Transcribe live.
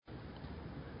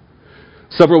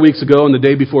Several weeks ago, on the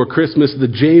day before Christmas, the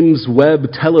James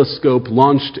Webb Telescope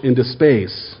launched into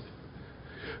space.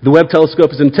 The Webb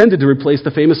Telescope is intended to replace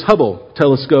the famous Hubble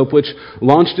telescope, which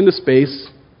launched into space,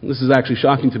 this is actually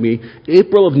shocking to me,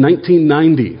 April of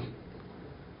 1990.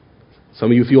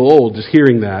 Some of you feel old just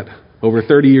hearing that, over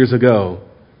 30 years ago.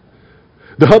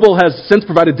 The Hubble has since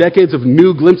provided decades of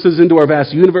new glimpses into our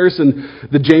vast universe,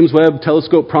 and the James Webb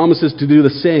Telescope promises to do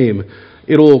the same.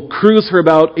 It'll cruise for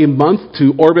about a month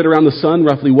to orbit around the sun,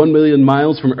 roughly 1 million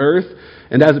miles from Earth,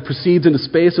 and as it proceeds into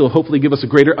space, it'll hopefully give us a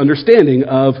greater understanding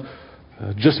of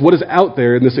just what is out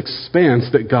there in this expanse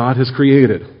that God has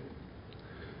created.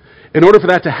 In order for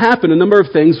that to happen, a number of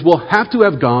things will have to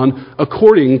have gone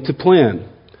according to plan.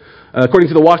 According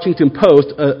to the Washington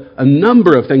Post, a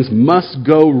number of things must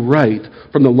go right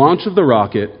from the launch of the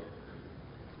rocket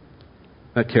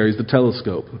that carries the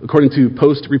telescope. According to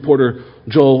Post reporter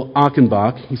Joel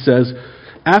Achenbach, he says,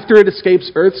 after it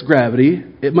escapes Earth's gravity,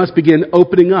 it must begin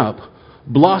opening up,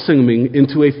 blossoming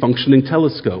into a functioning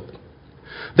telescope.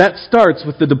 That starts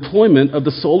with the deployment of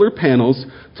the solar panels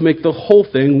to make the whole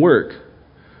thing work.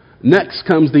 Next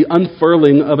comes the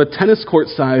unfurling of a tennis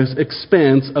court-sized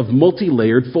expanse of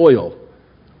multi-layered foil,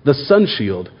 the sun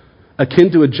shield, akin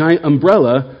to a giant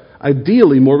umbrella,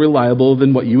 ideally more reliable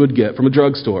than what you would get from a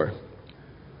drugstore.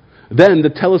 Then the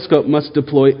telescope must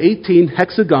deploy 18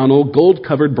 hexagonal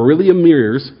gold-covered beryllium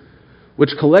mirrors,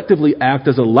 which collectively act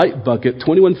as a light bucket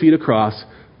 21 feet across,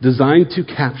 designed to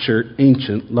capture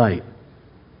ancient light.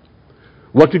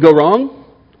 What could go wrong?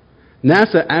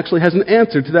 NASA actually has an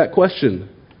answer to that question.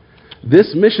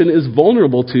 This mission is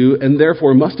vulnerable to, and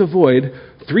therefore must avoid,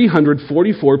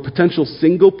 344 potential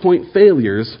single-point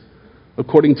failures,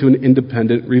 according to an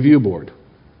independent review board.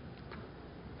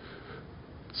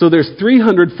 So there's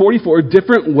 344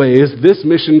 different ways this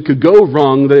mission could go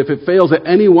wrong, that if it fails at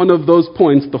any one of those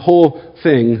points, the whole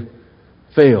thing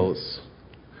fails.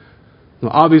 Now,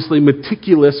 obviously,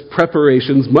 meticulous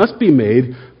preparations must be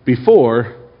made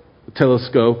before the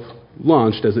telescope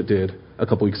launched, as it did a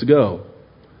couple weeks ago.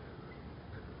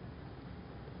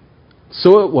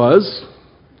 So it was,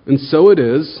 and so it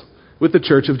is, with the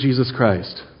Church of Jesus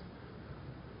Christ.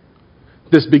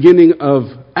 This beginning of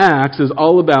Acts is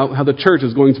all about how the church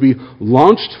is going to be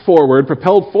launched forward,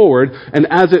 propelled forward, and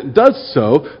as it does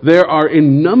so, there are a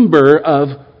number of,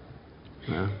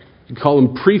 you call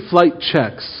them pre-flight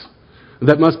checks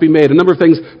that must be made. A number of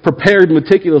things prepared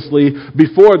meticulously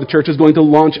before the church is going to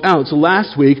launch out. So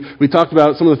last week, we talked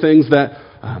about some of the things that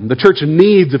the church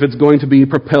needs if it's going to be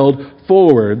propelled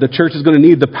forward. The church is going to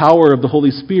need the power of the Holy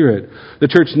Spirit. The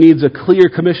church needs a clear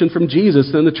commission from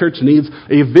Jesus. Then the church needs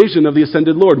a vision of the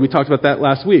ascended Lord. We talked about that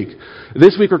last week.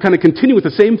 This week we're kind of continuing with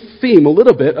the same theme a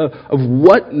little bit of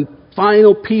what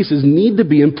final pieces need to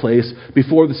be in place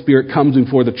before the Spirit comes and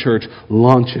before the church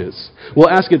launches. We'll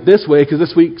ask it this way because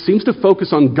this week seems to focus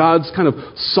on God's kind of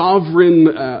sovereign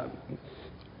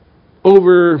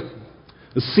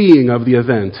overseeing of the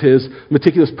event, his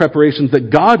meticulous preparations that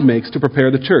God makes to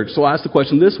prepare the church. So I'll ask the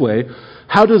question this way: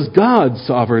 how does God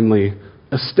sovereignly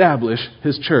establish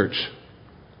his church?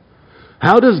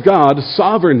 How does God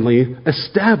sovereignly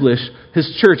establish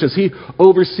his church as he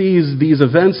oversees these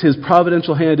events? His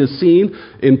providential hand is seen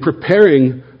in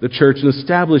preparing the church and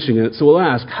establishing it. So we'll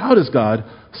ask, how does God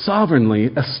sovereignly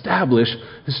establish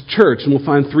his church? And we'll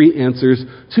find three answers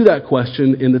to that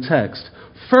question in the text.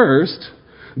 First,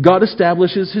 God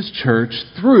establishes his church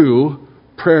through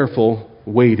prayerful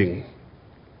waiting.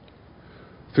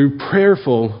 Through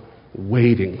prayerful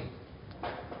waiting.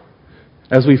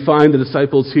 As we find the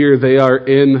disciples here, they are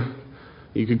in,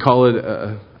 you could call it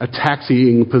a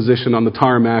taxiing position on the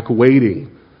tarmac,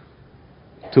 waiting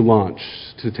to launch,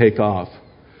 to take off.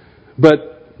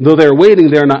 But though they're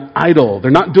waiting, they're not idle. They're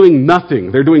not doing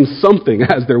nothing. They're doing something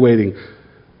as they're waiting.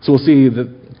 So we'll see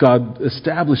that God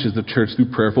establishes the church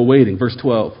through prayerful waiting. Verse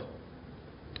 12.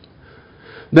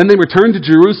 Then they returned to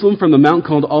Jerusalem from the mount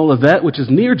called Olivet, which is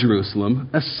near Jerusalem,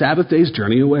 a Sabbath day's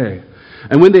journey away.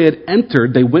 And when they had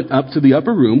entered, they went up to the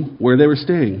upper room where they were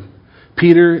staying.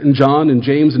 Peter and John and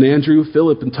James and Andrew,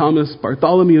 Philip and Thomas,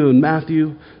 Bartholomew and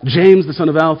Matthew, James the son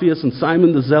of Alphaeus and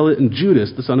Simon the Zealot and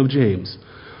Judas the son of James.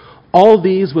 All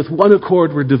these with one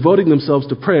accord were devoting themselves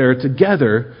to prayer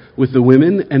together with the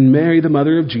women and Mary the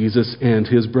mother of Jesus and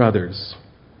his brothers.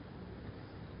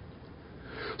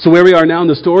 So where we are now in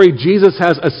the story, Jesus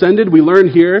has ascended. We learn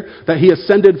here that he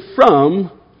ascended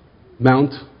from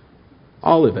Mount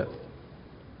Olivet.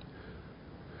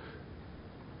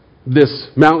 This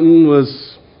mountain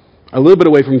was a little bit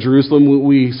away from Jerusalem.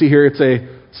 We see here it's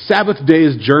a Sabbath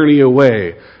day's journey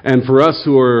away. And for us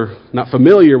who are not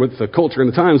familiar with the culture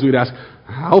and the times, we'd ask,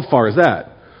 how far is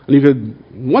that? And you could,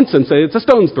 in one sense, say it's a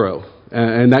stone's throw.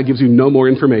 And that gives you no more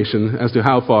information as to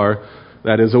how far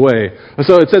that is away.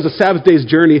 So it says a Sabbath day's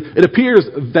journey. It appears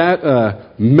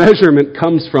that measurement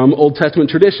comes from Old Testament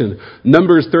tradition.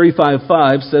 Numbers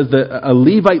 35:5 says that a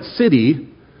Levite city,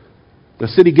 a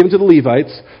city given to the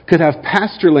Levites, could have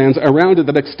pasture lands around it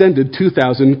that extended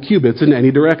 2,000 cubits in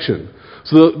any direction.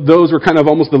 So those were kind of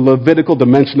almost the Levitical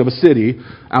dimension of a city.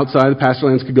 Outside, the pasture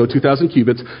lands could go 2,000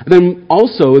 cubits. And then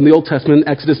also in the Old Testament,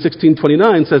 Exodus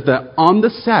 16:29 says that on the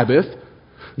Sabbath,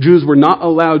 Jews were not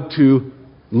allowed to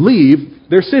leave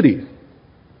their city.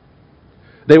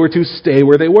 They were to stay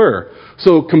where they were.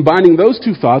 So combining those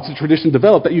two thoughts, the tradition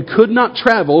developed that you could not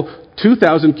travel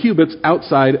 2,000 cubits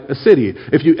outside a city.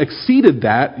 If you exceeded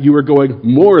that, you were going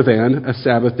more than a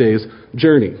Sabbath day's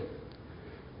journey.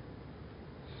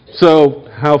 So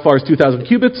how far is 2,000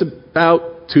 cubits?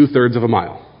 About 2/3 of a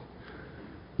mile.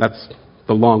 That's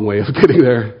the long way of getting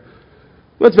there.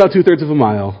 That's about 2/3 of a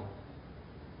mile.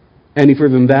 Any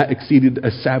further than that exceeded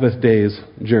a Sabbath day's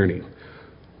journey.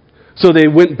 So they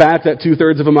went back that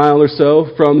 2/3 of a mile or so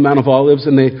from the Mount of Olives,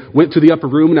 and they went to the upper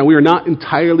room. Now, we are not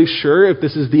entirely sure if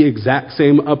this is the exact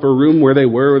same upper room where they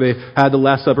were, where they had the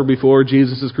Last Supper before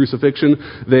Jesus' crucifixion.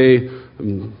 They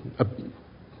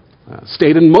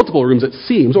stayed in multiple rooms, it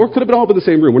seems, or could have all been the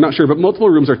same room. We're not sure, but multiple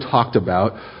rooms are talked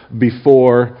about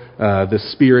before the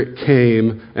Spirit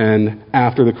came and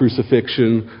after the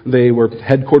crucifixion. They were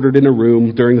headquartered in a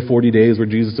room during the 40 days where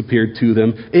Jesus appeared to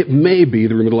them. It may be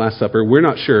the room of the Last Supper. We're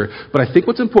not sure. But I think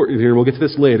what's important here, and we'll get to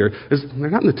this later, is they're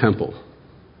not in the temple,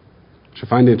 which I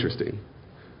find interesting.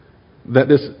 That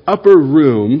this upper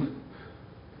room,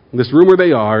 this room where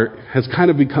they are, has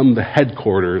kind of become the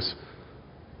headquarters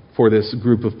for this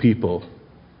group of people.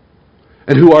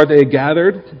 And who are they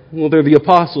gathered? Well, they're the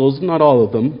apostles, not all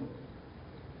of them.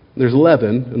 There's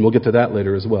 11, and we'll get to that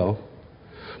later as well.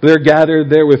 But they're gathered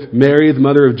there with Mary, the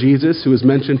mother of Jesus, who is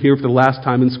mentioned here for the last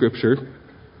time in Scripture,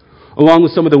 along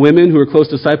with some of the women who were close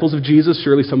disciples of Jesus,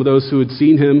 surely some of those who had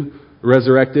seen him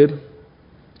resurrected,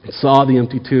 saw the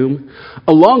empty tomb,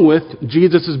 along with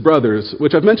Jesus' brothers,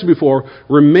 which I've mentioned before,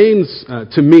 remains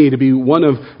to me to be one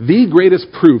of the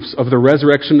greatest proofs of the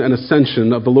resurrection and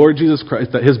ascension of the Lord Jesus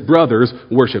Christ, that his brothers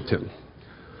worshipped him.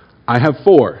 I have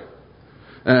 4.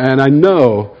 And I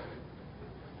know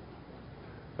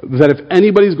that if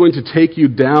anybody's going to take you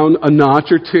down a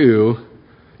notch or two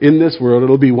in this world,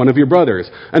 it'll be one of your brothers.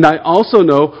 And I also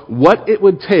know what it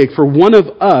would take for one of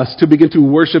us to begin to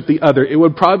worship the other. It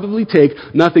would probably take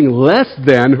nothing less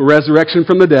than resurrection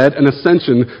from the dead and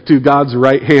ascension to God's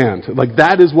right hand. Like,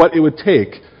 that is what it would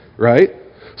take, right?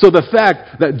 So the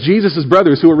fact that Jesus'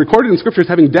 brothers, who are recorded in Scriptures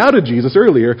having doubted Jesus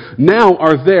earlier, now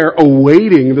are there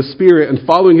awaiting the Spirit and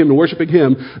following him and worshiping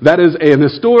him, that is an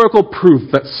historical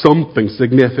proof that something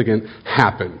significant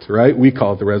happened, right? We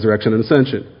call it the resurrection and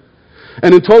ascension.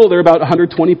 And in total, there are about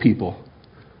 120 people.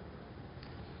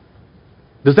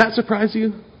 Does that surprise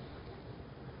you?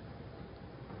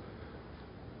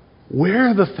 Where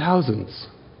are the thousands?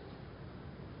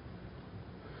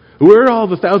 Where are all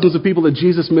the thousands of people that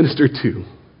Jesus ministered to?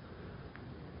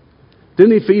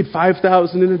 Didn't he feed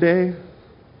 5,000 in a day?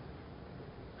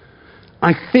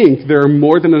 I think there are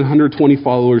more than 120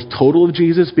 followers total of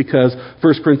Jesus, because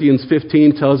 1 Corinthians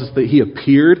 15 tells us that he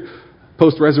appeared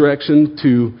post-resurrection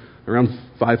to around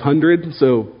 500.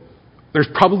 So there's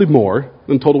probably more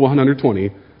than total 120,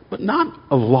 but not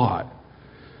a lot.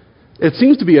 It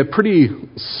seems to be a pretty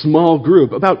small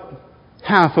group, about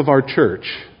half of our church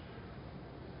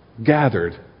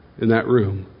gathered in that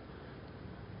room.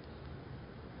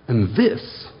 And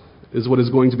this is what is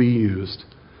going to be used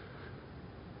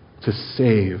to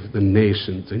save the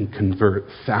nations and convert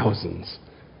thousands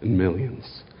and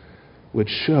millions, which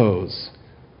shows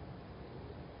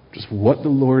just what the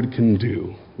Lord can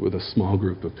do with a small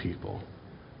group of people.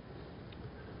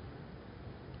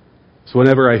 So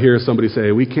whenever I hear somebody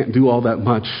say, we can't do all that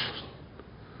much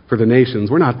for the nations,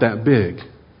 we're not that big,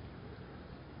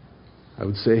 I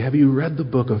would say, have you read the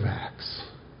book of Acts?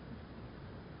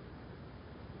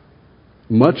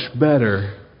 Much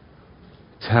better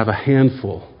to have a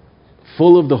handful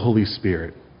full of the Holy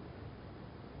Spirit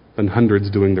than hundreds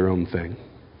doing their own thing.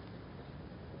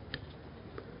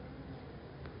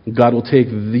 God will take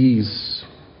these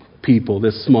people,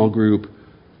 this small group,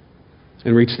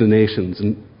 and reach the nations.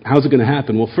 And how's it going to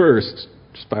happen? Well, first,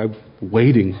 just by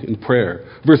waiting in prayer.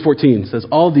 Verse 14 says,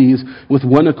 all these with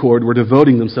one accord were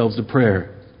devoting themselves to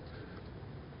prayer.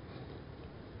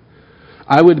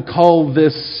 I would call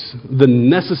this the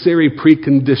necessary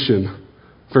precondition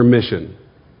for mission.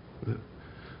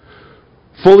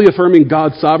 Fully affirming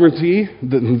God's sovereignty,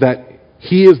 that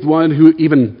He is the one who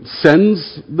even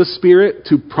sends the Spirit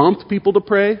to prompt people to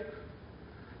pray.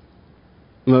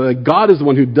 God is the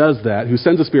one who does that, who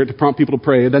sends the Spirit to prompt people to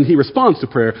pray, and then He responds to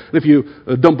prayer. And if you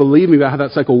don't believe me about how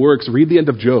that cycle works, read the end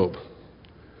of Job,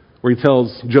 where He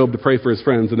tells Job to pray for his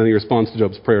friends, and then He responds to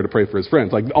Job's prayer to pray for his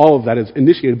friends. Like, all of that is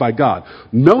initiated by God.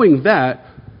 Knowing that,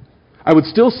 I would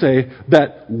still say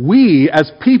that we,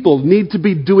 as people, need to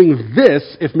be doing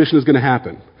this if mission is going to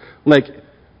happen. Like,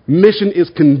 mission is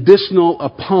conditional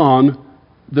upon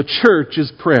the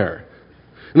church's prayer.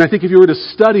 And I think if you were to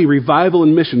study revival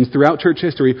and missions throughout church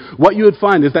history, what you would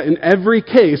find is that in every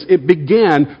case, it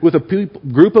began with a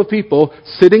group of people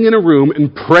sitting in a room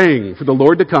and praying for the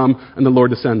Lord to come and the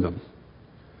Lord to send them.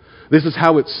 This is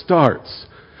how it starts.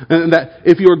 And that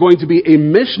if you are going to be a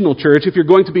missional church, if you're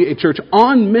going to be a church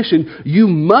on mission, you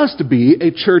must be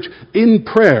a church in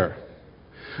prayer.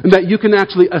 And that you can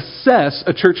actually assess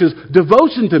a church's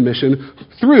devotion to mission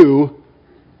through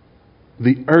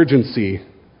the urgency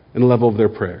and level of their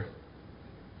prayer.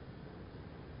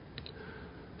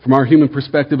 From our human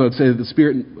perspective, I would say that the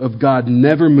Spirit of God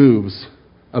never moves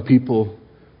a people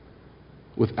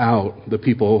without the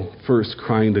people first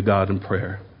crying to God in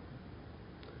prayer.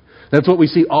 That's what we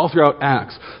see all throughout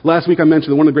Acts. Last week I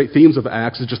mentioned that one of the great themes of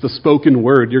Acts is just the spoken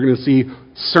word. You're going to see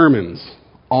sermons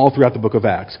all throughout the book of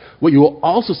Acts. What you will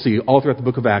also see all throughout the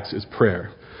book of Acts is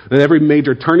prayer. At every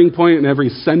major turning point and every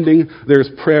sending, there's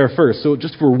prayer first. So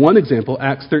just for one example,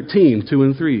 Acts 13, 2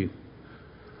 and 3.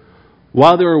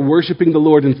 While they were worshiping the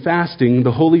Lord and fasting,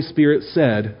 the Holy Spirit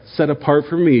said, "Set apart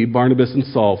for me Barnabas and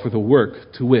Saul for the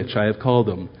work to which I have called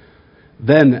them."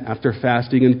 Then, after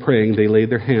fasting and praying, they laid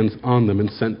their hands on them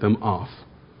and sent them off.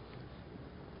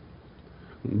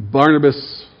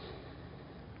 Barnabas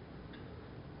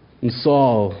and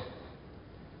Saul,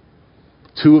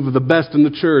 two of the best in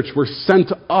the church, were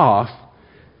sent off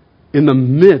in the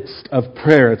midst of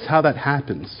prayer. It's how that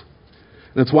happens.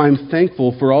 And that's why I'm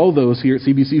thankful for all those here at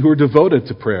CBC who are devoted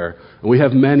to prayer. And we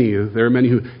have many. There are many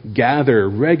who gather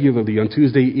regularly on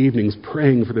Tuesday evenings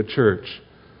praying for the church.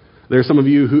 There are some of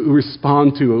you who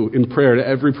respond in prayer to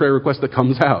every prayer request that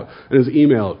comes out and is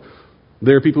emailed.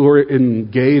 There are people who are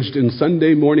engaged in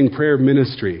Sunday morning prayer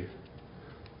ministry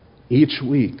each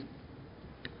week.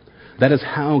 That is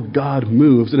how God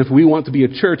moves. And if we want to be a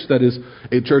church that is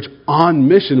a church on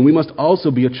mission, we must also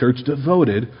be a church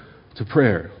devoted to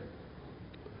prayer.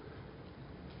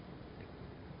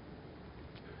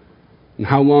 And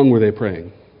how long were they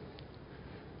praying?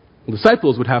 The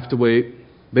disciples would have to wait.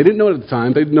 They didn't know it at the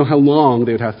time. They didn't know how long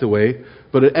they would have to wait.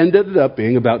 But it ended up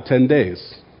being about 10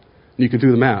 days. You can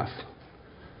do the math.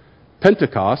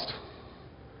 Pentecost,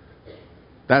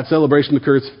 that celebration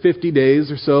occurs 50 days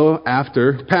or so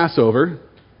after Passover.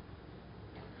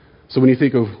 So when you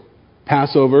think of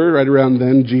Passover, right around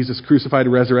then, Jesus crucified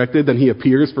and resurrected. Then He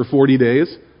appears for 40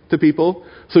 days to people.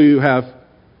 So you have,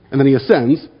 and then He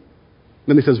ascends.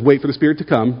 Then He says, wait for the Spirit to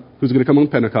come. Who's going to come on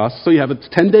Pentecost? So you have a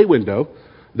 10-day window.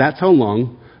 That's how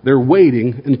long they're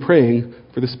waiting and praying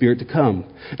for the Spirit to come.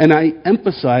 And I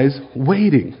emphasize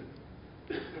waiting.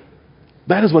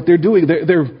 That is what they're doing.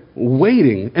 They're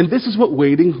waiting. And this is what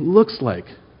waiting looks like.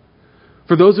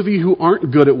 For those of you who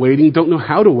aren't good at waiting, don't know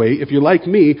how to wait, if you're like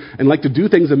me and like to do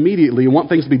things immediately and want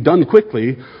things to be done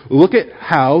quickly, look at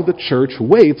how the church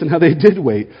waits and how they did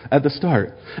wait at the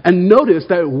start. And notice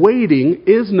that waiting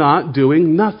is not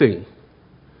doing nothing.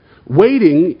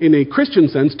 Waiting, in a Christian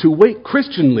sense, to wait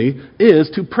Christianly, is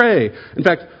to pray. In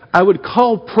fact, I would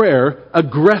call prayer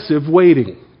aggressive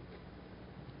waiting.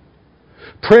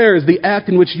 Prayer is the act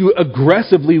in which you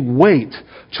aggressively wait,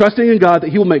 trusting in God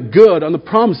that He will make good on the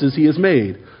promises He has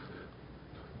made.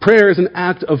 Prayer is an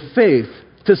act of faith,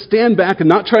 to stand back and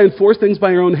not try and force things by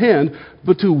your own hand,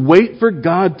 but to wait for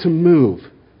God to move.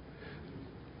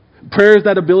 Prayer is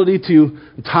that ability to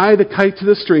tie the kite to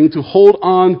the string, to hold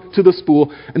on to the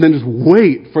spool, and then just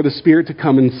wait for the Spirit to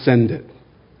come and send it.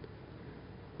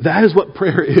 That is what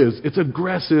prayer is. It's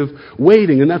aggressive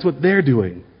waiting, and that's what they're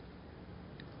doing.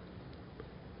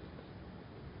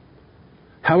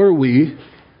 How are we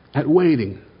at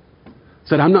waiting?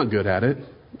 Said, I'm not good at it.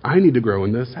 I need to grow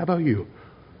in this. How about you?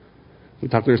 We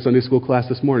talked in our Sunday school class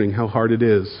this morning how hard it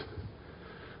is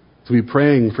to be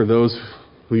praying for those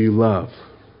who you love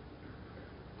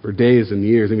for days and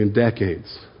years, even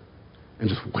decades, and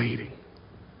just waiting.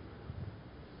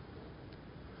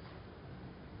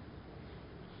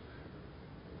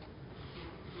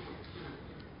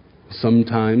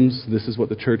 Sometimes this is what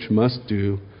the church must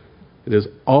do. It is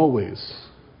always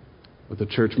what the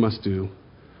church must do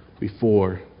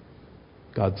before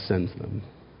God sends them,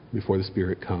 before the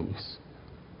Spirit comes.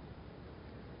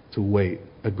 To wait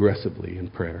aggressively in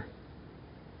prayer.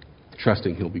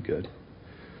 trusting he'll be good.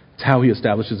 It's how he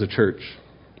establishes a church.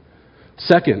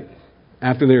 Second,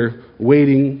 after they're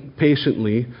waiting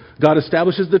patiently, God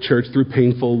establishes the church through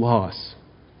painful loss.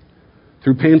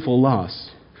 Through painful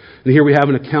loss. And here we have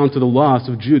an account of the loss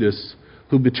of Judas,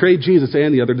 who betrayed Jesus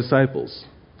and the other disciples.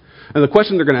 And the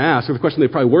question they're going to ask, or the question they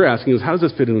probably were asking, is how does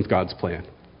this fit in with God's plan?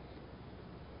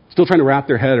 Still trying to wrap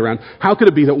their head around, how could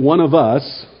it be that one of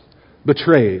us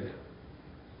betrayed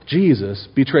Jesus,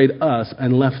 betrayed us,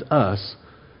 and left us?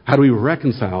 How do we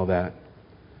reconcile that?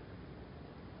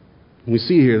 And we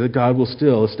see here that God will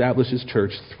still establish his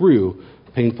church through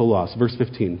painful loss. Verse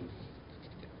 15.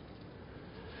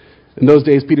 In those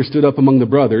days, Peter stood up among the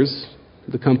brothers.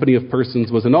 The company of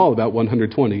persons was in all about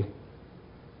 120,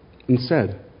 and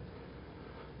said,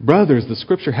 "Brothers, the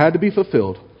scripture had to be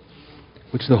fulfilled,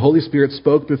 which the Holy Spirit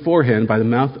spoke beforehand by the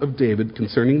mouth of David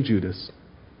concerning Judas,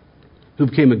 who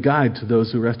became a guide to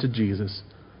those who arrested Jesus.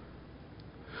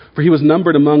 For he was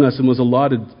numbered among us and was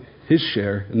allotted his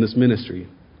share in this ministry."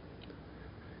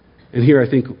 And here I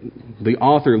think the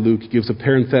author, Luke, gives a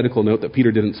parenthetical note that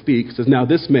Peter didn't speak. It says, "Now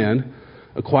this man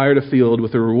acquired a field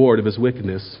with the reward of his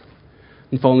wickedness.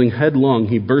 And falling headlong,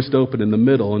 he burst open in the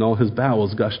middle, and all his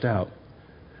bowels gushed out.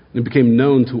 And it became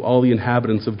known to all the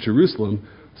inhabitants of Jerusalem,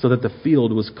 so that the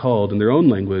field was called in their own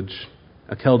language,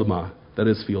 Akeldama, that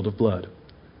is, field of blood."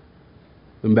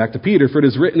 Then back to Peter, "For it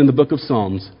is written in the book of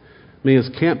Psalms, may his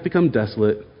camp become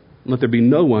desolate, and let there be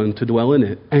no one to dwell in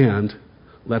it, and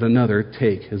let another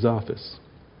take his office."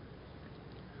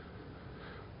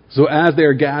 So as they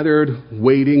are gathered,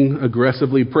 waiting,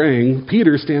 aggressively praying,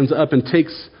 Peter stands up and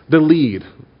takes the lead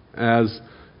as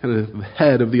kind of the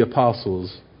head of the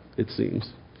apostles, it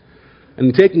seems. And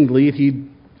in taking the lead, he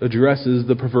addresses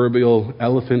the proverbial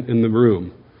elephant in the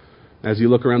room. As you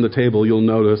look around the table, you'll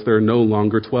notice there are no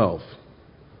longer 12.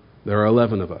 There are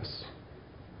 11 of us.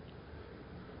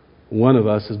 One of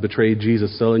us has betrayed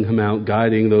Jesus, selling him out,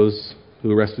 guiding those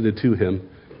who arrested it to him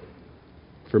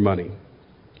for money.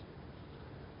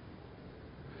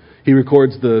 He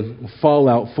records the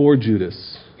fallout for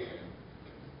Judas.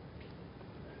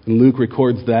 And Luke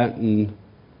records that and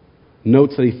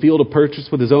notes that he failed to purchase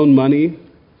with his own money,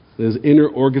 that his inner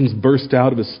organs burst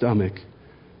out of his stomach,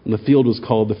 and the field was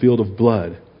called the field of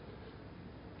blood.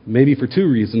 Maybe for two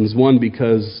reasons. One,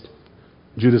 because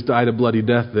Judas died a bloody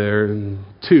death there, and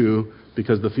two,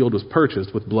 because the field was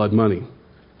purchased with blood money.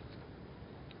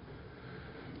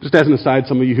 Just as an aside,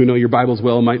 some of you who know your Bibles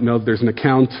well might know that there's an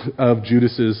account of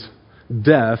Judas's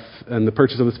death and the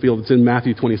purchase of this field. It's in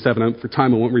Matthew 27. For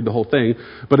time, I won't read the whole thing.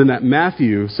 But in that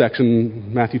Matthew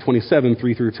section, Matthew 27,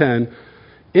 3 through 10,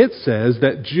 it says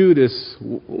that Judas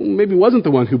maybe wasn't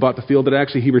the one who bought the field, that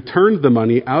actually he returned the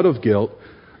money out of guilt,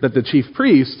 that the chief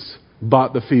priests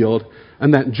bought the field,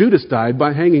 and that Judas died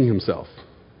by hanging himself.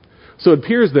 So it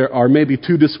appears there are maybe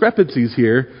two discrepancies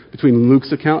here between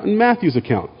Luke's account and Matthew's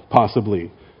account,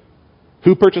 possibly.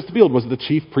 Who purchased the field? Was it the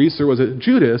chief priests or was it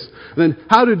Judas? And then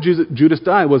how did Judas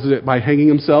die? Was it by hanging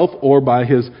himself or by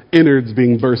his innards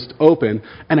being burst open?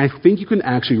 And I think you can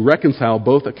actually reconcile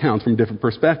both accounts from different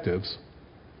perspectives.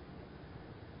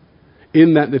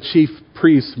 In that the chief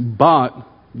priests bought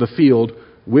the field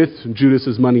with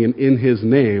Judas's money and in his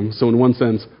name. So in one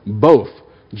sense, both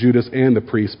Judas and the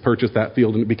priests purchased that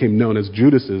field, and it became known as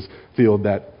Judas's field,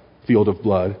 that field of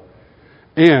blood.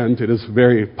 And it is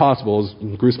very possible,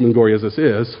 as gruesome and gory as this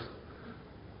is,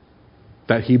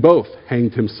 that he both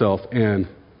hanged himself and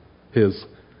his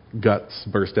guts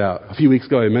burst out. A few weeks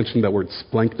ago I mentioned that word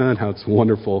splanchna and how it's a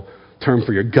wonderful term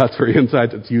for your guts, for your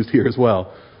insides. It's used here as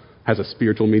well. Has a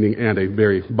spiritual meaning and a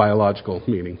very biological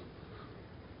meaning.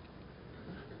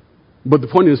 But the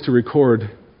point is to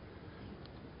record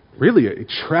really a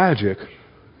tragic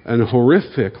and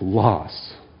horrific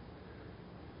loss.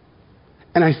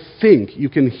 And I think you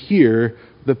can hear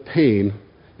the pain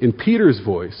in Peter's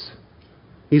voice.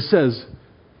 He says,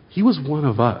 he was one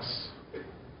of us.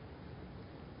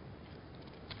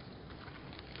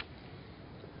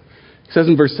 He says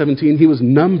in verse 17, he was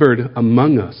numbered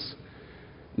among us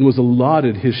and was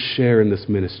allotted his share in this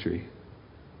ministry.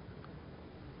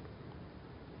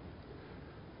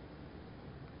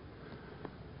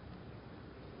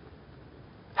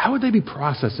 How would they be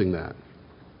processing that?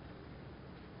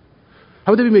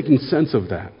 How would they be making sense of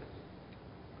that?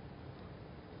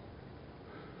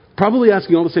 Probably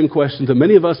asking all the same questions that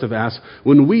many of us have asked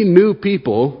when we knew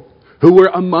people who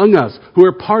were among us, who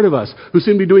were part of us, who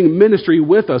seemed to be doing ministry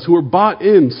with us, who were bought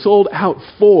in, sold out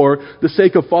for the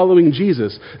sake of following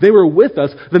Jesus. They were with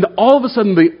us, then all of a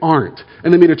sudden they aren't.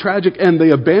 And they made a tragic end. They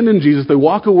abandon Jesus. They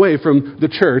walk away from the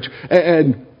church.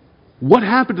 And What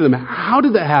happened to them? How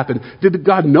did that happen? Did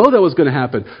God know that was going to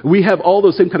happen? We have all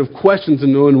those same kind of questions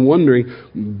and wondering,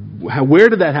 where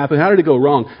did that happen? How did it go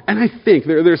wrong? And I think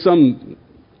there's some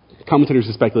commentators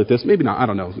who speculate this. Maybe not. I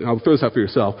don't know. I'll throw this out for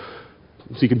yourself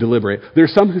so you can deliberate.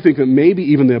 There's some who think that maybe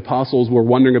even the apostles were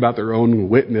wondering about their own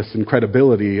witness and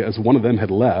credibility as one of them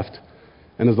had left.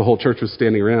 And as the whole church was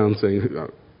standing around saying,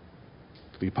 do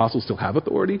the apostles still have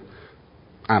authority?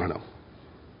 I don't know.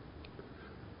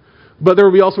 But there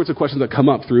will be all sorts of questions that come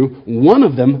up through one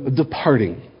of them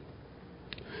departing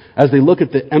as they look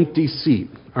at the empty seat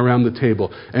around the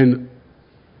table. And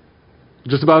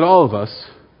just about all of us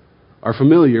are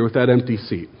familiar with that empty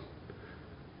seat.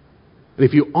 And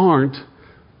if you aren't,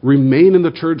 remain in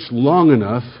the church long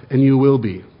enough and you will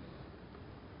be.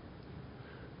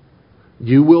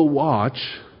 You will watch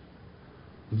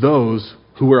those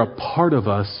who were a part of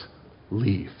us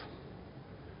leave.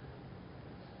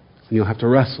 And you'll have to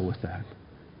wrestle with that.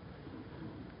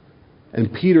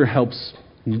 And Peter helps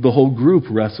the whole group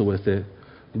wrestle with it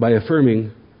by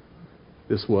affirming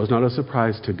this was not a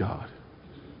surprise to God.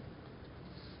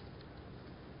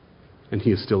 And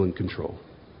he is still in control.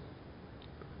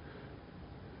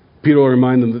 Peter will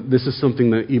remind them that this is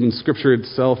something that even Scripture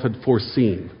itself had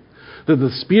foreseen. That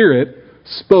the Spirit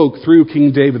spoke through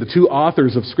King David, the two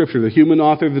authors of Scripture, the human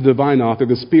author, the divine author,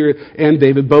 the Spirit and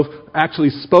David, both actually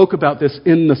spoke about this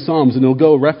in the Psalms. And he'll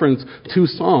go reference two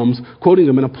Psalms, quoting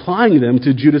them and applying them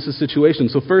to Judas' situation.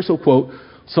 So first he'll quote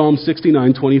Psalm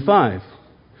 69:25,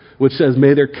 which says,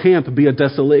 "May their camp be a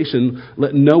desolation,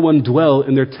 let no one dwell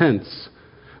in their tents."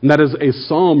 And that is a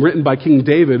psalm written by King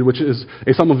David, which is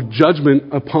a psalm of judgment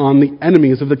upon the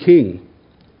enemies of the king.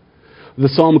 The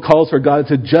psalm calls for God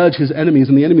to judge his enemies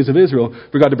and the enemies of Israel,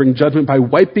 for God to bring judgment by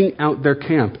wiping out their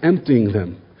camp, emptying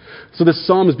them. So this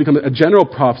psalm has become a general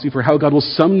prophecy for how God will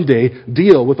someday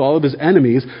deal with all of his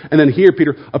enemies. And then here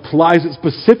Peter applies it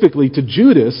specifically to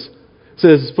Judas,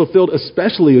 says, fulfilled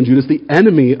especially in Judas, the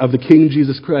enemy of the King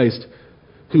Jesus Christ,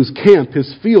 whose camp,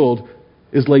 his field,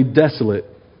 is laid desolate,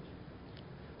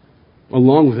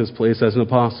 along with his place as an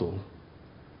apostle.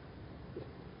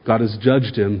 God has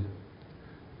judged him,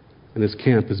 and his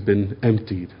camp has been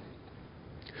emptied.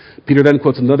 Peter then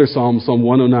quotes another psalm, Psalm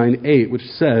 109:8, which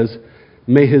says,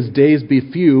 "May his days be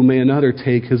few, may another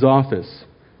take his office."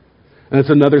 And it's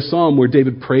another psalm where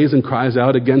David prays and cries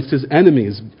out against his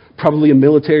enemies, probably a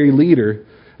military leader,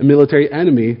 a military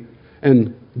enemy,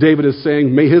 and David is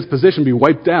saying, may his position be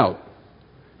wiped out.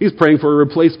 He's praying for a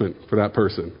replacement for that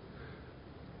person.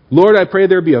 Lord, I pray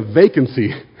there be a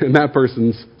vacancy in that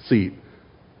person's seat.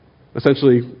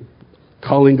 Essentially,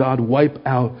 calling God, wipe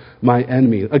out my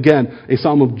enemy. Again, a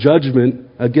psalm of judgment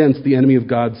against the enemy of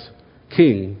God's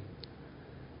king.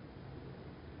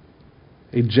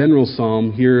 A general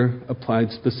psalm here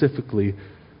applied specifically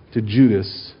to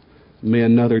Judas. May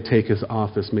another take his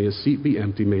office. May his seat be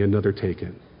empty. May another take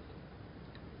it.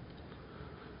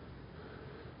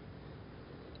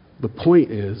 The point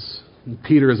is,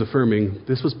 Peter is affirming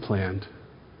this was planned.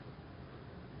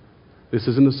 This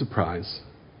isn't a surprise.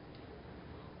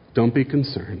 Don't be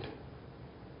concerned.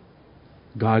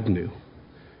 God knew.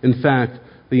 In fact,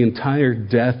 the entire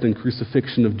death and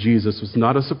crucifixion of Jesus was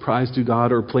not a surprise to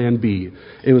God or plan B.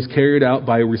 It was carried out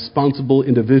by responsible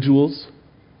individuals,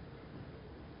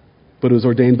 but it was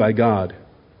ordained by God.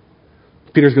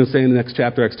 Peter's going to say in the next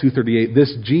chapter, Acts 2:38,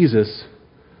 this Jesus,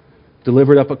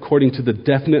 delivered up according to the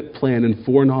definite plan and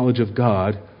foreknowledge of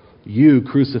God, you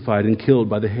crucified and killed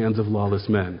by the hands of lawless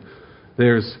men.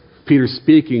 There's Peter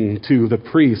speaking to the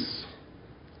priests,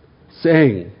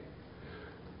 saying,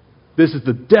 this is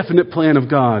the definite plan of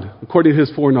God, according to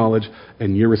his foreknowledge,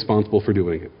 and you're responsible for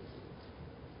doing it.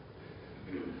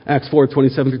 Acts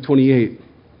 4:27-28.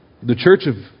 The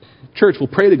church will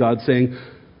pray to God, saying,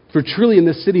 for truly in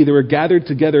this city they were gathered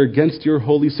together against your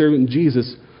holy servant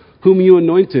Jesus, whom you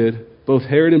anointed, both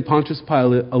Herod and Pontius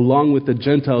Pilate, along with the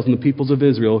Gentiles and the peoples of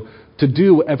Israel, to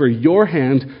do whatever your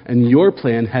hand and your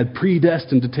plan had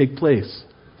predestined to take place.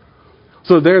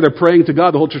 So they're praying to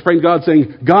God, the whole church praying to God,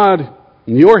 saying, God,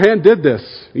 your hand did this.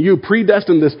 You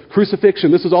predestined this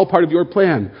crucifixion. This is all part of your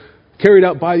plan, carried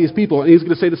out by these people. And he's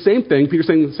going to say the same thing, Peter's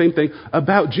saying the same thing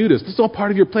about Judas. This is all part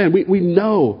of your plan. We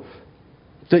know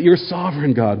that you're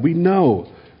sovereign, God. We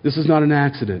know this is not an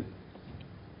accident.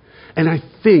 And I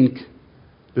think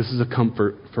this is a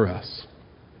comfort for us.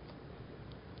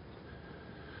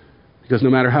 Because no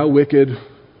matter how wicked,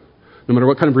 no matter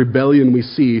what kind of rebellion we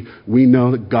see, we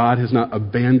know that God has not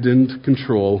abandoned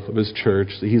control of his church,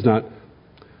 that he's not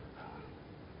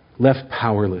left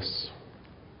powerless.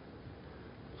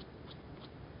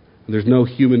 There's no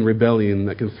human rebellion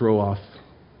that can throw off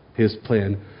his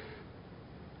plan.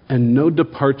 And no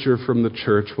departure from the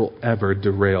church will ever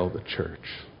derail the church.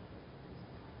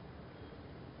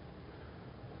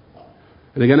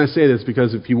 And again, I say this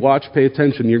because if you watch, pay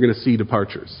attention, you're going to see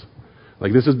departures.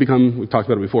 Like this has become, we've talked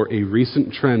about it before, a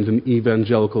recent trend in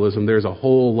evangelicalism. There's a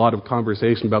whole lot of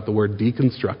conversation about the word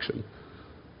deconstruction.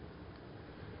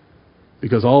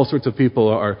 Because all sorts of people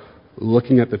are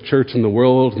looking at the church and the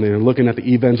world, and they're looking at the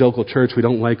evangelical church. We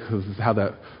don't like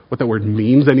what that word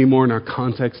means anymore in our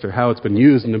context or how it's been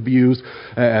used and abused.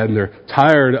 And they're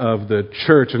tired of the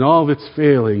church and all of its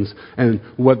failings. And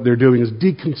what they're doing is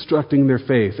deconstructing their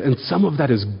faith. And some of that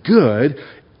is good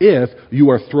if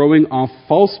you are throwing off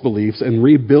false beliefs and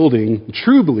rebuilding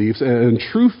true beliefs and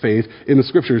true faith in the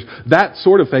Scriptures. That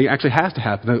sort of thing actually has to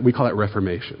happen. We call it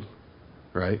reformation,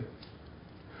 right?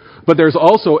 But there's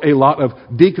also a lot of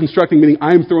deconstructing, meaning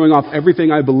I'm throwing off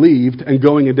everything I believed and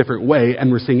going a different way,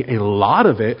 and we're seeing a lot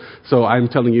of it. So I'm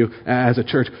telling you, as a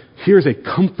church, here's a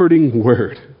comforting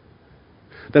word.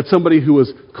 That somebody who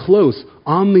was close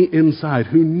on the inside,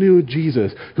 who knew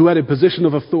Jesus, who had a position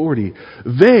of authority,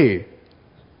 they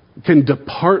can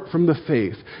depart from the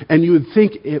faith. And you would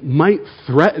think it might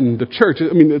threaten the church.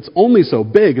 I mean, it's only so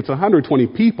big. It's 120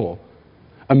 people.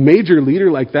 A major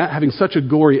leader like that, having such a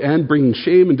gory end, bringing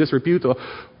shame and disrepute,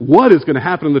 what is going to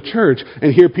happen in the church?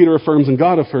 And here Peter affirms and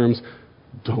God affirms,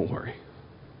 don't worry.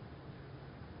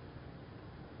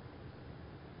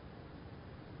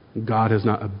 God has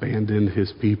not abandoned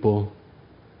his people.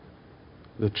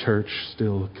 The church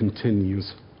still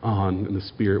continues on, and the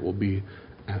Spirit will be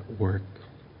at work.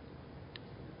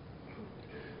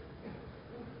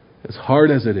 As hard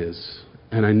as it is,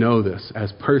 and I know this,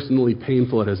 as personally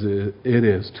painful as it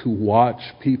is to watch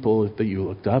people that you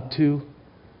looked up to,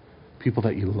 people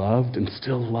that you loved and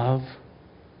still love,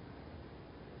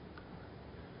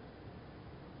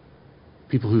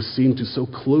 people who seem to so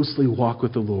closely walk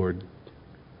with the Lord,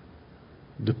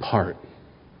 depart,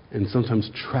 and sometimes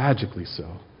tragically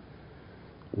so.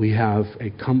 We have a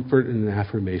comfort and an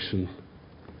affirmation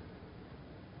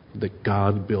that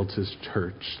God built his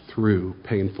church through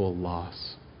painful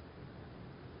loss.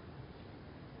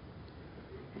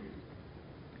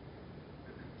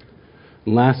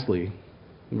 And lastly,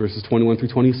 in verses 21 through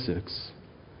 26,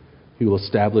 he will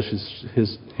establish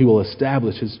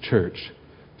his church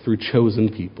through chosen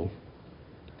people.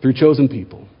 Through chosen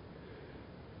people.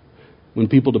 When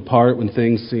people depart, when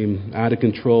things seem out of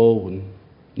control, when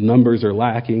numbers are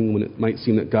lacking, when it might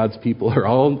seem that God's people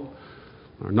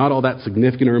are not all that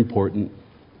significant or important,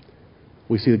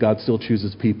 we see that God still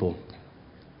chooses people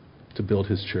to build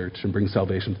his church and bring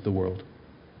salvation to the world.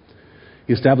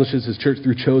 He establishes his church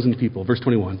through chosen people. Verse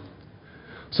 21.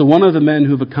 So one of the men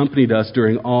who have accompanied us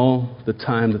during all the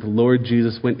time that the Lord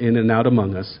Jesus went in and out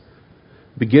among us,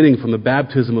 beginning from the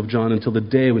baptism of John until the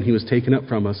day when he was taken up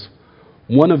from us,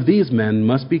 one of these men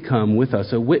must become with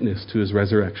us a witness to his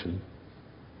resurrection.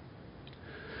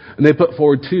 And they put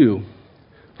forward two,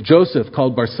 Joseph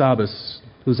called Barsabbas,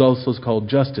 who's also called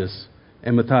Justus,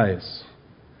 and Matthias.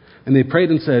 And they prayed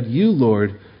and said, You,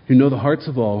 Lord, who know the hearts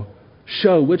of all,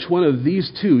 show which one of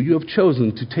these two you have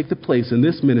chosen to take the place in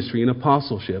this ministry and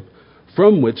apostleship,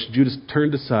 from which Judas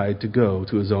turned aside to go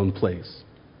to his own place.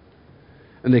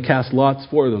 And they cast lots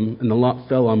for them, and the lot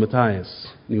fell on Matthias,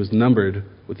 and he was numbered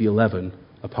with the 11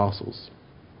 apostles.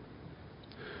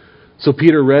 So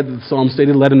Peter read that the psalm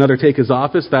stated, Let another take his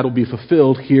office. That'll be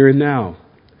fulfilled here and now.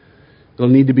 It'll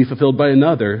need to be fulfilled by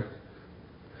another.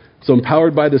 So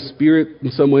empowered by the Spirit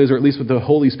in some ways, or at least with the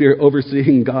Holy Spirit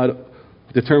overseeing God,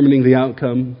 determining the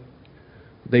outcome,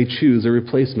 they choose a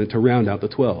replacement to round out the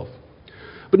 12.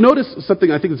 But notice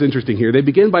something I think is interesting here. They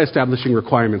begin by establishing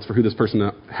requirements for who this person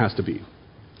has to be.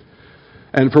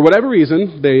 And for whatever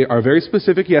reason, they are very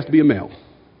specific. He has to be a male.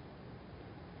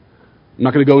 I'm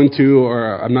not going to go into,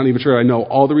 or I'm not even sure I know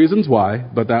all the reasons why,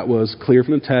 but that was clear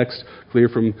from the text, clear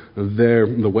from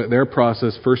their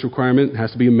process. First requirement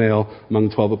has to be a male among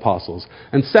the 12 apostles.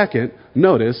 And second,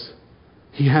 notice,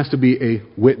 he has to be a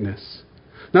witness.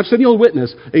 Not just any old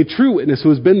witness, a true witness who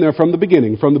has been there from the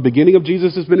beginning of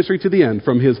Jesus' ministry to the end,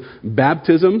 from his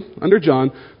baptism under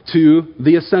John to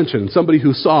the ascension, somebody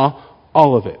who saw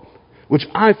all of it, which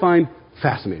I find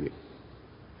fascinating.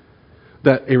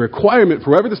 That a requirement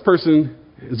for whoever this person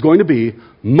is going to be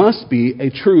must be a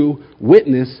true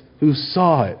witness who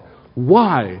saw it.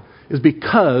 Why? Is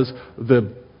because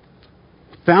the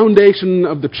foundation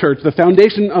of the church, the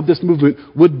foundation of this movement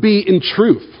would be in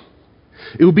truth.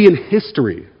 It would be in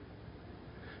history.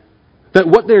 That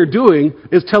what they're doing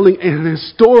is telling an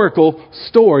historical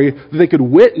story that they could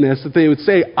witness, that they would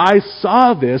say, I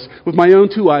saw this with my own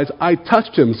two eyes, I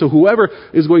touched him. So whoever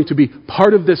is going to be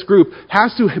part of this group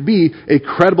has to be a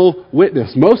credible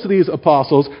witness. Most of these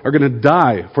apostles are going to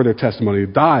die for their testimony,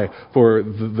 die for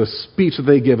the speech that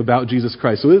they give about Jesus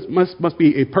Christ. So this must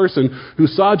be a person who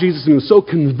saw Jesus and who was so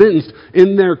convinced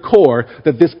in their core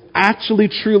that this actually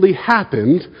truly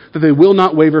happened that they will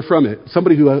not waver from it.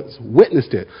 Somebody who has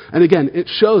witnessed it. And again, it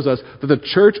shows us that the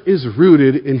church is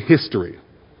rooted in history.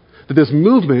 That this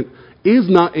movement is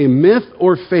not a myth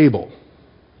or fable.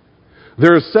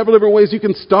 There are several different ways you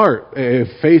can start a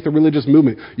faith or religious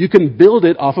movement. You can build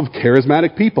it off of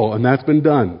charismatic people, and that's been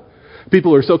done.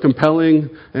 People are so compelling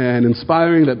and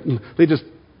inspiring that they just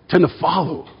tend to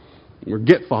follow or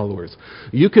get followers.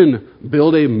 You can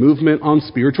build a movement on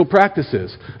spiritual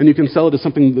practices, and you can sell it as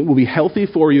something that will be healthy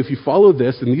for you. If you follow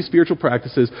this and these spiritual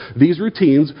practices, these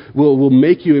routines will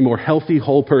make you a more healthy,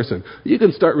 whole person. You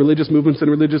can start religious movements, and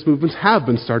religious movements have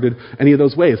been started any of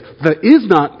those ways. That is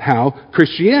not how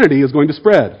Christianity is going to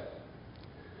spread.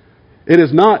 It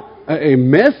is not a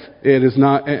myth. It is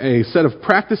not a set of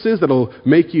practices that will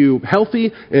make you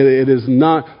healthy. It is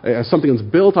not something that's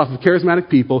built off of charismatic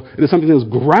people. It is something that is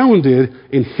grounded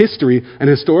in history and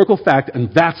historical fact, and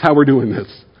that's how we're doing this.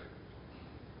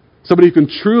 Somebody who can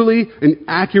truly and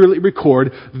accurately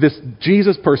record this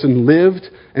Jesus person lived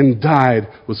and died,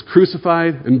 was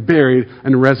crucified and buried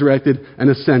and resurrected and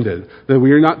ascended. That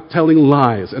we are not telling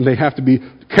lies, and they have to be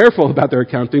careful about their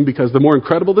accounting, because the more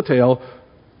incredible the tale,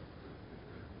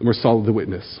 the more solid the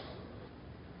witness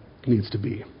needs to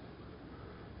be.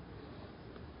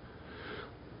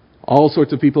 All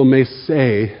sorts of people may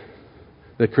say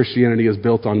that Christianity is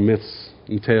built on myths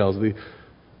and tales.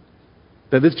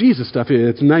 That this Jesus stuff,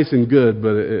 it's nice and good,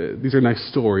 but these are nice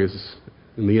stories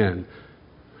in the end.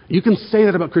 You can say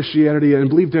that about Christianity and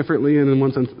believe differently, and in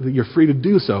one sense, you're free to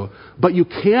do so. But you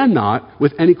cannot,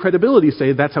 with any credibility,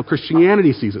 say that's how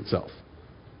Christianity sees itself.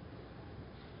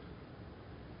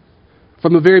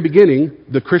 From the very beginning,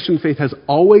 the Christian faith has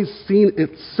always seen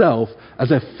itself as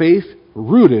a faith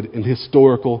rooted in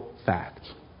historical fact.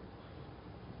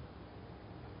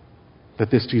 That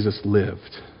this Jesus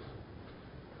lived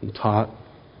and taught,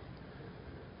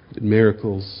 did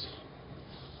miracles,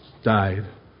 died,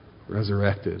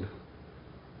 resurrected.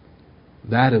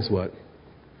 That is what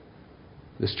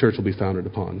this church will be founded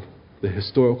upon. The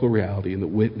historical reality and the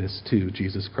witness to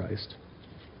Jesus Christ.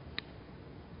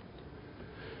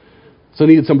 So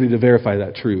they needed somebody to verify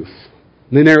that truth.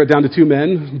 And they narrow it down to two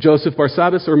men, Joseph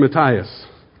Barsabbas or Matthias.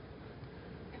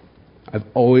 I've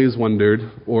always wondered,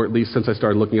 or at least since I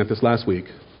started looking at this last week,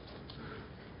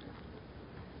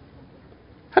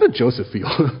 how did Joseph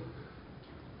feel?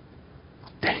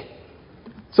 Dang,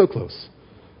 so close.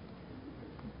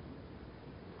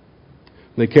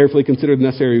 They carefully considered the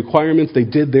necessary requirements. They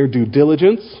did their due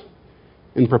diligence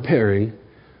in preparing,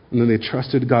 and then they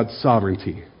trusted God's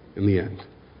sovereignty in the end.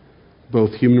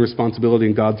 Both human responsibility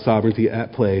and God's sovereignty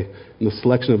at play in the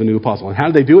selection of a new apostle. And how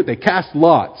did they do it? They cast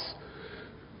lots.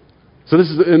 So this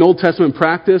is an Old Testament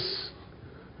practice.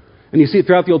 And you see it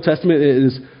throughout the Old Testament. It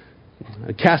is,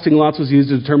 casting lots was used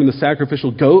to determine the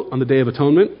sacrificial goat on the Day of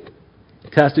Atonement.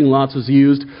 Casting lots was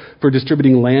used for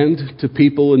distributing land to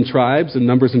people and tribes in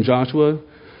Numbers and Joshua.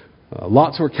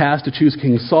 Lots were cast to choose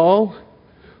King Saul.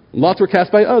 Lots were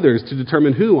cast by others to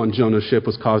determine who on Jonah's ship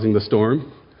was causing the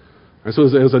storm. So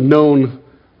it was a known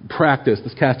practice,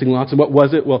 this casting lots. And what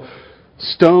was it? Well,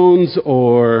 stones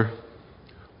or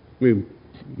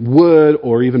wood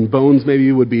or even bones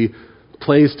maybe would be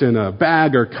placed in a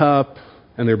bag or cup,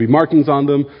 and there'd be markings on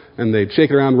them, and they'd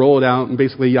shake it around, roll it out, and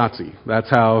basically Yahtzee.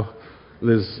 That's how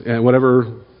this, and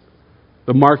whatever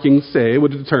the markings say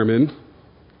would determine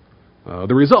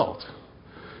the result.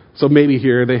 So maybe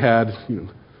here they had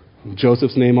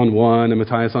Joseph's name on one and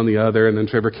Matthias on the other, and then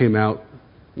Trevor came out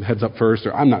heads up first,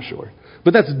 or I'm not sure.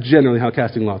 But that's generally how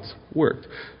casting lots worked.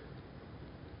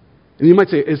 And you might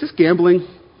say, is this gambling?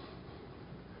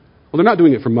 Well, they're not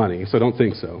doing it for money, so I don't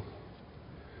think so.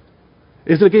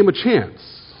 Is it a game of chance?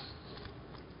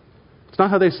 It's not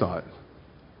how they saw it.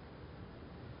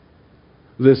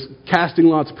 This casting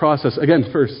lots process, again,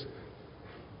 first,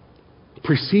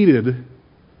 preceded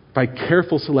by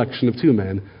careful selection of two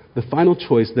men. The final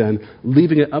choice then,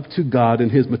 leaving it up to God and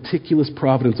His meticulous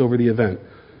providence over the event.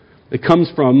 It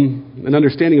comes from an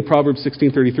understanding of Proverbs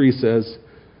 16:33 says,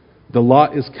 the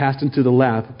lot is cast into the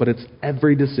lap, but its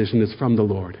every decision is from the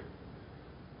Lord.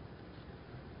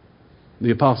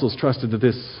 The apostles trusted that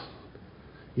this,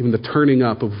 even the turning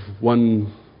up of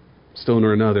one stone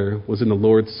or another, was in the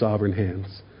Lord's sovereign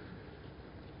hands.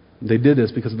 They did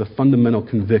this because of the fundamental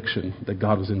conviction that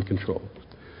God was in control.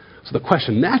 So the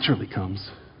question naturally comes,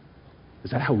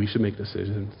 is that how we should make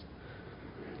decisions?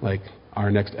 Like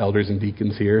our next elders and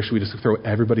deacons here, should we just throw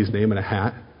everybody's name in a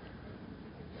hat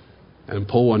and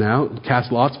pull one out and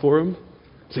cast lots for them?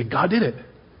 Say, God did it.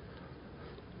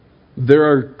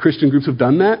 There are Christian groups who've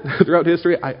done that throughout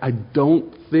history. I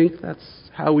don't think that's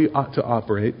how we ought to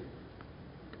operate.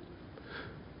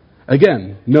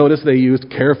 Again, notice they used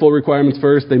careful requirements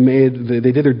first. They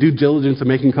did their due diligence in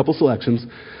making a couple selections.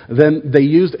 Then they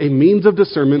used a means of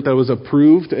discernment that was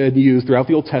approved and used throughout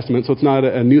the Old Testament. So it's not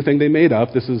a new thing they made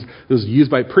up. It was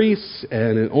used by priests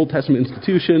and an Old Testament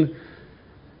institution.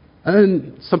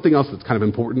 And something else that's kind of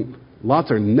important.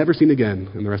 Lots are never seen again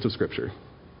in the rest of Scripture.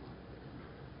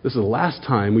 This is the last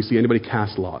time we see anybody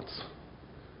cast lots.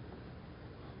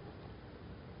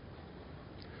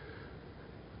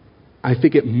 I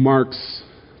think it marks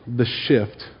the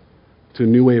shift to a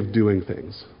new way of doing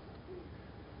things.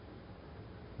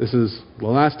 This is the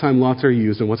last time lots are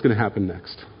used, and what's going to happen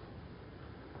next?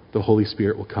 The Holy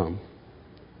Spirit will come.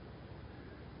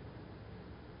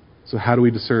 So how do we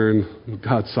discern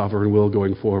God's sovereign will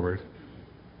going forward?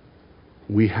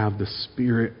 We have the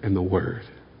Spirit and the Word.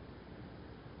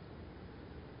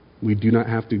 We do not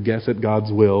have to guess at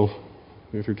God's will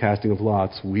through casting of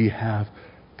lots. We have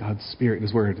God's Spirit and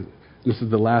His Word. This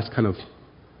is the last kind of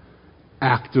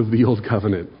act of the Old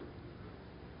Covenant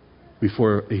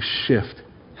before a shift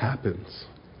happens.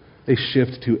 A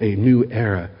shift to a new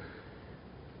era.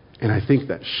 And I think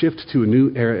that shift to a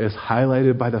new era is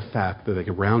highlighted by the fact that they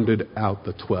rounded out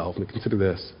the 12. And consider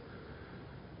this.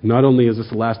 Not only is this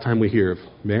the last time we hear of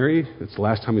Mary, it's the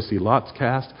last time we see lots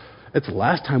cast, it's the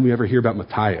last time we ever hear about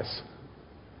Matthias.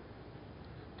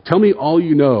 Tell me all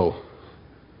you know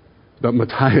about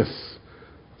Matthias,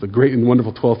 the great and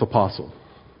wonderful 12th apostle.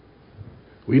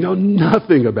 We know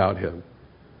nothing about him.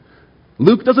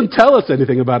 Luke doesn't tell us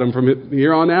anything about him from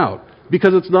here on out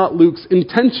because it's not Luke's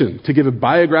intention to give a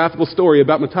biographical story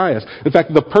about Matthias. In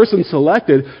fact, the person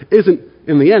selected isn't,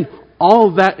 in the end,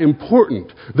 all that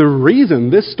important. The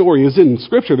reason this story is in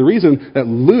Scripture, the reason that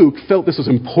Luke felt this was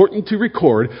important to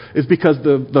record is because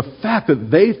the fact that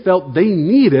they felt they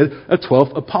needed a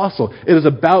 12th apostle. It is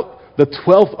about the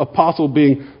 12th apostle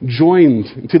being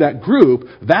joined to that group.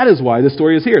 That is why this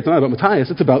story is here. It's not about Matthias,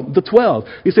 it's about the 12.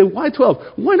 You say, why 12?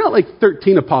 Why not like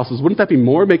 13 apostles? Wouldn't that be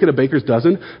more? Make it a baker's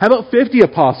dozen? How about 50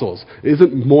 apostles?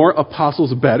 Isn't more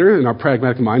apostles better? In our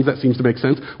pragmatic minds, that seems to make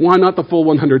sense. Why not the full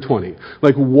 120?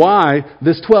 Like, why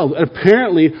this 12?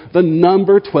 Apparently, the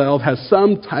number 12 has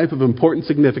some type of important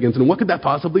significance. And what could that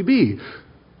possibly be?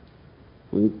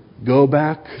 Go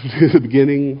back to the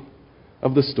beginning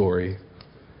of the story.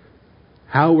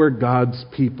 How were God's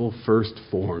people first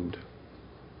formed?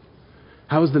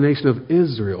 How was the nation of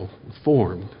Israel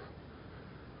formed?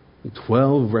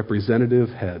 12 representative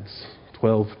heads,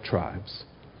 12 tribes.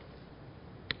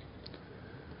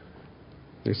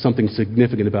 There's something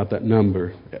significant about that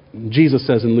number. Jesus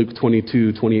says in Luke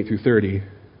 22, 28 through 30,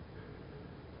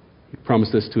 He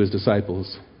promised this to His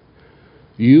disciples.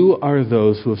 You are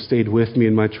those who have stayed with me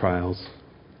in my trials,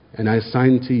 and I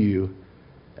assign to you,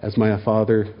 as my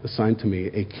Father assigned to me,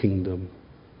 a kingdom,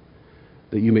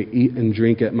 that you may eat and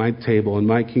drink at my table in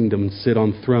my kingdom and sit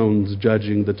on thrones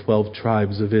judging the 12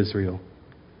 tribes of Israel.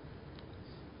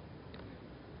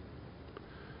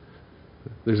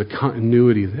 There's a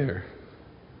continuity there,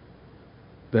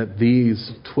 that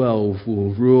these 12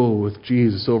 will rule with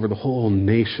Jesus over the whole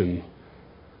nation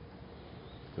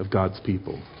of God's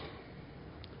people.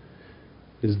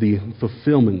 Is the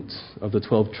fulfillment of the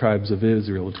 12 tribes of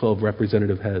Israel, the 12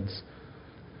 representative heads.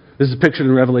 This is pictured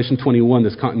in Revelation 21,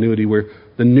 this continuity where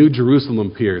the New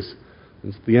Jerusalem appears.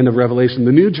 It's the end of Revelation.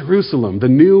 The New Jerusalem, the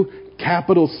new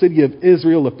capital city of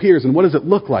Israel appears. And what does it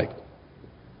look like?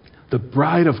 The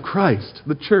bride of Christ,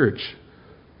 the church.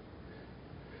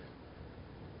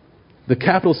 The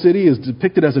capital city is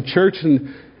depicted as a church,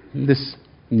 and this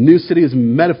new city is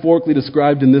metaphorically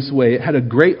described in this way. It had a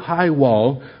great high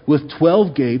wall with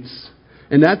 12 gates,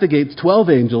 and at the gates 12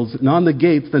 angels, and on the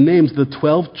gates the names of the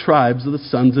 12 tribes of the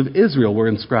sons of Israel were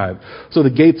inscribed. So the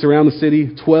gates around the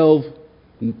city, 12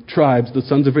 tribes, the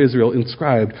sons of Israel,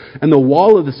 inscribed. And the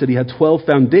wall of the city had 12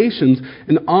 foundations,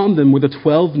 and on them were the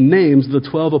 12 names of the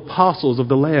 12 apostles of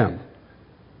the Lamb.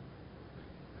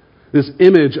 This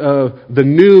image of the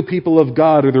new people of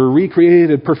God, or the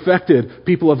recreated, perfected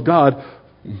people of God,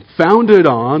 founded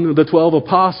on the 12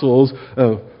 apostles,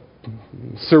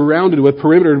 surrounded with,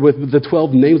 perimetered with the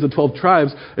 12 names of 12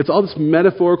 tribes. It's all this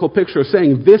metaphorical picture of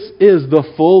saying this is the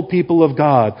full people of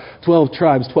God. 12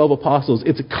 tribes, 12 apostles.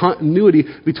 It's a continuity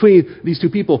between these two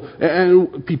people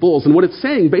and peoples. And what it's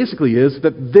saying basically is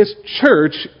that this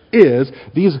church is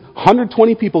these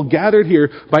 120 people gathered here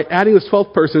by adding this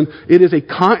 12th person. It is a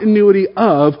continuity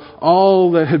of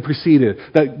all that had preceded.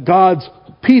 That God's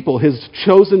people, His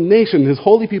chosen nation, His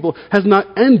holy people, has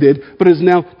not ended, but has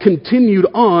now continued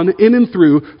on in and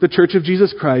through the Church of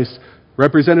Jesus Christ,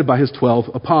 represented by His 12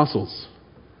 apostles.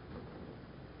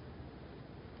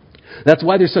 That's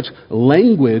why there's such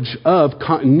language of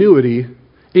continuity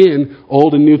in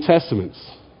Old and New Testaments.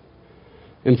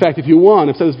 In fact, if you want,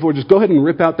 I've said this before, just go ahead and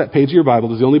rip out that page of your Bible.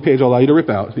 This is the only page I'll allow you to rip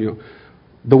out.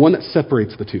 The one that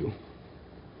separates the two.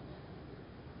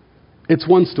 It's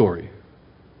one story.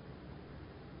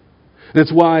 And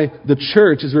it's why the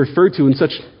church is referred to in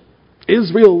such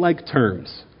Israel-like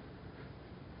terms.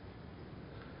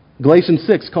 Galatians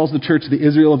 6 calls the church the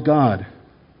Israel of God.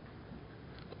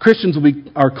 Christians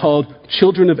are called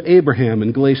children of Abraham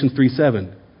in Galatians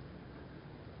 3:7.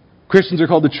 Christians are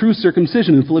called the true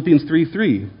circumcision in Philippians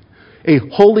 3:3. A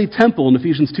holy temple in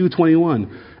Ephesians 2:21.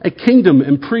 A kingdom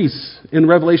and priests in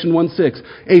Revelation 1:6.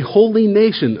 A holy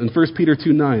nation in 1 Peter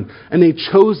 2:9. And a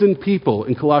chosen people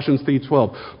in Colossians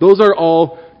 3:12. Those are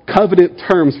all covenant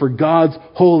terms for God's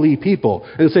holy people.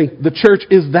 And it's saying the church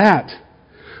is that.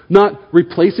 Not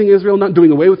replacing Israel, not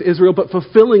doing away with Israel, but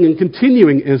fulfilling and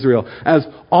continuing Israel. As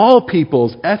all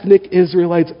peoples, ethnic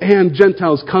Israelites and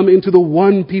Gentiles, come into the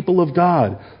one people of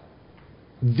God.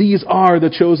 These are the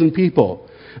chosen people.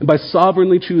 And by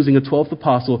sovereignly choosing a 12th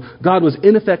apostle, God was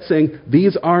in effect saying,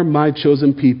 these are my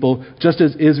chosen people, just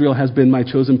as Israel has been my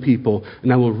chosen people,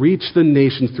 and I will reach the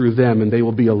nations through them, and they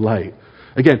will be a light.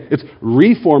 Again, it's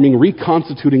reforming,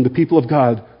 reconstituting the people of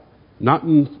God, not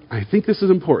in, I think this is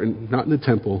important, not in the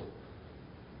temple,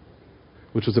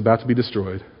 which was about to be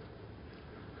destroyed,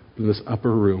 but in this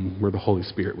upper room where the Holy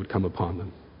Spirit would come upon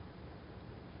them.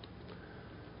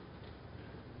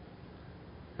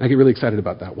 I get really excited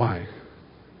about that. Why?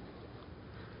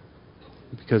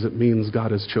 Because it means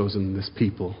God has chosen this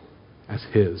people as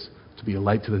His to be a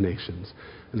light to the nations.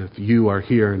 And if you are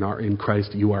here and are in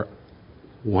Christ, you are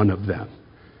one of them,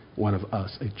 one of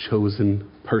us, a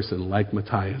chosen person like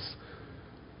Matthias.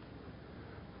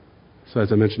 So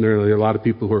as I mentioned earlier, a lot of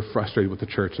people who are frustrated with the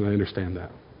church, and I understand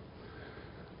that.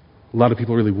 A lot of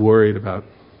people are really worried about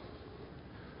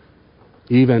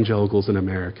evangelicals in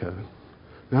America.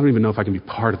 I don't even know if I can be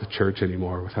part of the church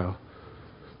anymore with how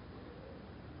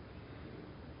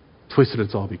twisted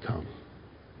it's all become.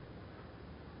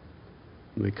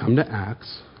 And we come to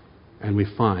Acts and we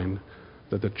find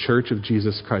that the church of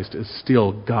Jesus Christ is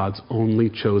still God's only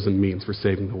chosen means for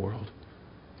saving the world.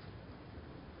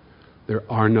 There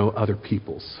are no other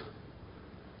peoples.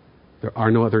 There are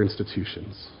no other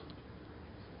institutions.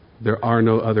 There are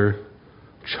no other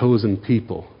chosen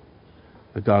people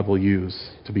that God will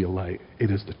use to be a light.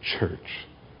 It is the church,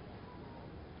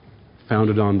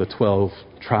 founded on the 12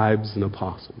 tribes and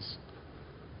apostles,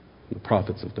 and the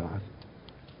prophets of God.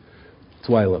 That's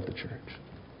why I love the church.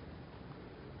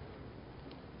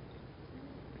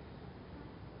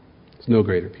 There's no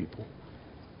greater people.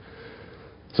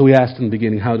 So we asked in the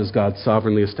beginning, how does God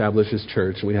sovereignly establish His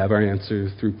church? And we have our answer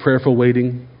through prayerful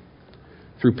waiting,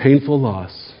 through painful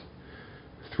loss,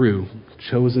 through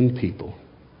chosen people.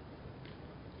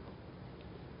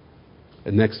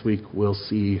 And next week we'll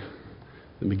see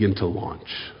and begin to launch.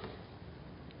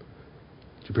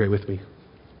 Would you pray with me?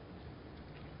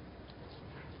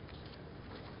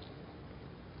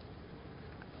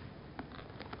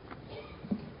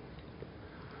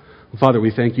 Father,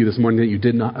 we thank you this morning that you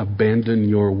did not abandon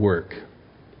your work.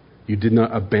 You did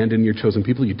not abandon your chosen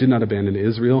people. You did not abandon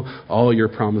Israel. All your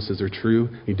promises are true.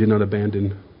 You did not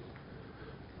abandon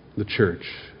the church,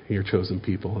 your chosen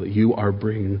people. That you are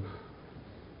bringing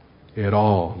it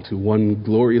all to one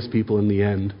glorious people in the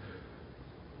end,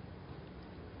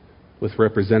 with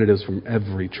representatives from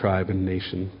every tribe and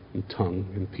nation and tongue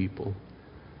and people,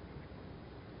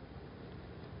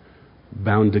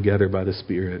 bound together by the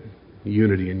Spirit,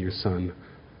 unity in your Son,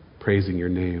 praising your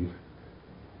name.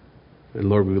 And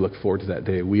Lord, we look forward to that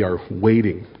day. We are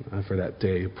waiting for that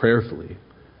day prayerfully.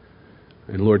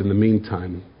 And Lord, in the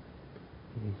meantime,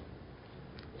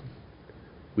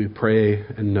 we pray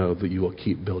and know that you will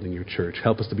keep building your church.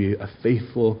 Help us to be a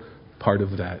faithful part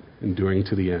of that, enduring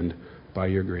to the end. By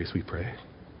your grace we pray.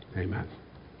 Amen.